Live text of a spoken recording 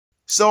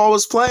So I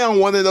was playing on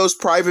one of those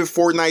private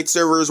Fortnite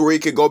servers where you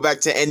could go back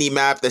to any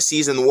map, the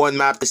Season 1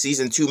 map, the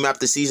Season 2 map,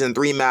 the Season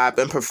 3 map,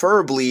 and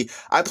preferably,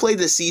 I played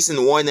the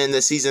Season 1 and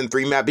the Season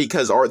 3 map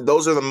because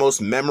those are the most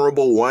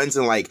memorable ones,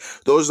 and like,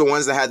 those are the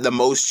ones that had the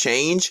most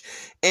change.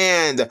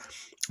 And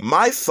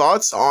my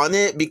thoughts on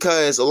it,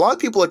 because a lot of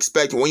people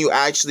expect when you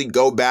actually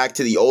go back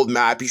to the old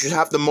map, you should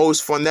have the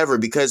most fun ever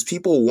because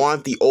people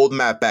want the old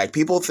map back.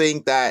 People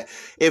think that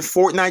if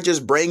Fortnite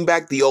just bring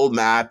back the old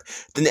map,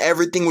 then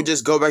everything would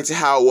just go back to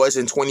how it was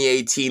in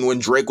 2018 when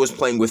Drake was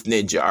playing with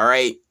Ninja,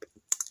 alright?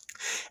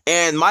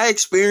 And my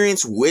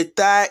experience with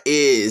that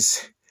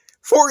is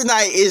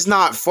Fortnite is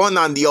not fun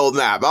on the old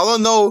map. I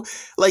don't know,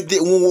 like,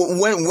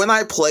 when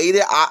I played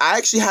it, I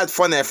actually had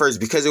fun at first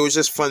because it was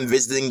just fun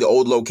visiting the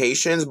old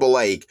locations, but,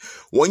 like,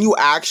 when you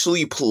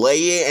actually play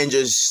it and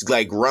just,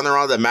 like, run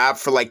around the map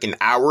for, like, an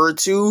hour or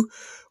two,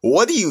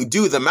 what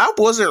do? The map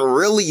wasn't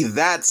really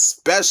that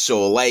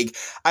special. Like,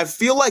 I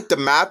feel like the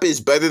map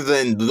is better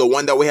than the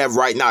one that we have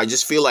right now. I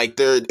just feel like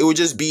it would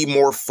just be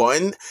more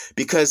fun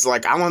because,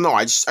 like, I don't know.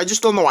 I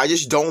just don't know. I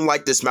just don't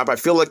like this map. I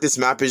feel like this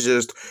map is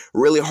just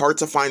really hard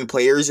to find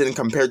players in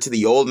compared to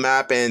the old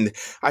map, and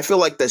I feel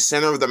like the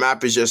center of the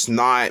map is just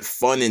not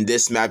fun in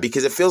this map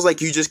because it feels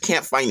like you just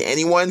can't find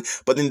anyone.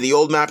 But in the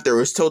old map, there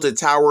was Tilted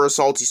Tower,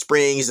 Salty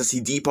Springs, the Sea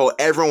Depot.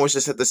 Everyone was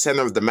just at the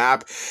center of the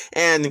map,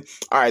 and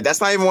all right,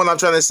 that's not even what I'm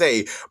trying to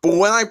say, but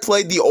when I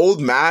played the old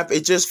map,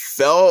 it just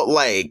felt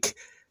like,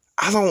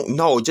 I don't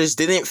know, it just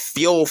didn't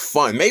feel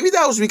fun. Maybe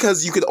that was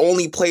because you could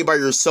only play by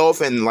yourself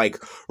and, like,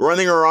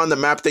 running around the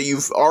map that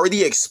you've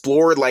already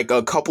explored, like,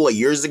 a couple of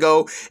years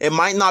ago. It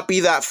might not be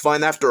that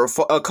fun after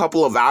a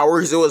couple of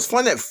hours. It was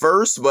fun at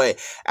first, but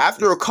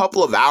after a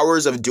couple of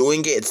hours of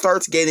doing it, it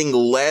starts getting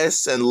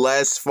less and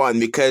less fun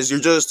because you're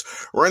just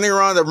running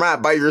around the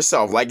map by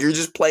yourself. Like, you're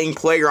just playing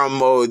playground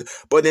mode,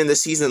 but in the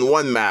Season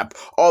 1 map,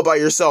 all by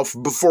yourself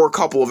before a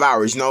couple of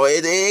hours. You know,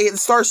 it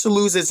starts to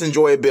lose its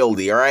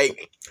enjoyability, alright?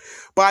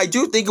 But I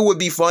do think it would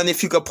be fun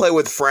if you could play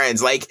with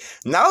friends. Like,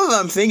 now that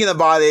I'm thinking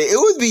about it, it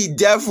would be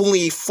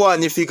definitely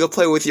fun if you could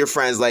play with your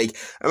friends. Like,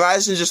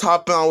 imagine just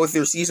hopping on with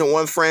your Season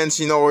 1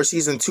 friends, you know, or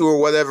Season 2 or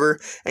whatever,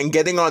 and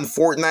getting on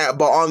Fortnite,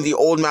 but on the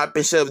old map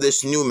instead of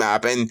this new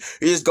map. And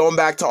you're just going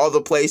back to all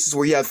the places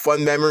where you had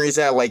fun memories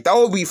at. Like, that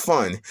would be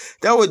fun.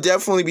 That would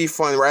definitely be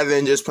fun rather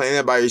than just playing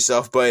it by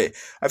yourself. But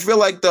I feel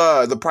like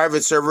the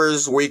private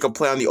servers where you could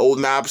play on the old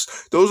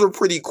maps, those were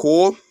pretty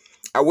cool.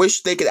 I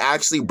wish they could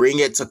actually bring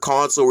it to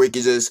console where you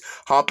could just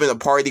hop in a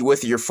party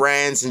with your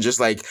friends and just,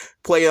 like,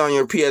 play it on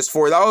your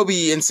PS4. That would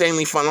be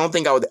insanely fun. I don't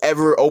think I would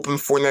ever open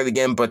Fortnite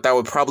again, but that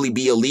would probably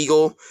be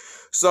illegal.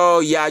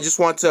 So, yeah, I just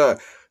want to,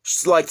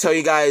 like, tell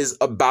you guys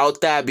about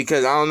that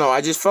because, I don't know,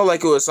 I just felt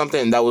like it was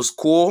something that was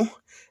cool.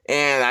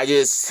 And I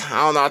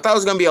don't know, I thought it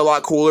was going to be a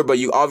lot cooler, but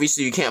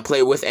obviously you can't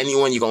play with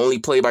anyone. You can only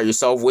play by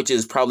yourself, which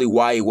is probably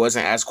why it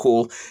wasn't as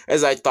cool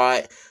as I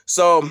thought.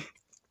 So,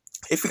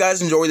 if you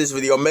guys enjoyed this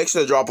video, make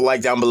sure to drop a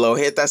like down below,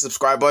 hit that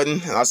subscribe button,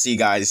 and I'll see you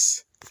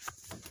guys.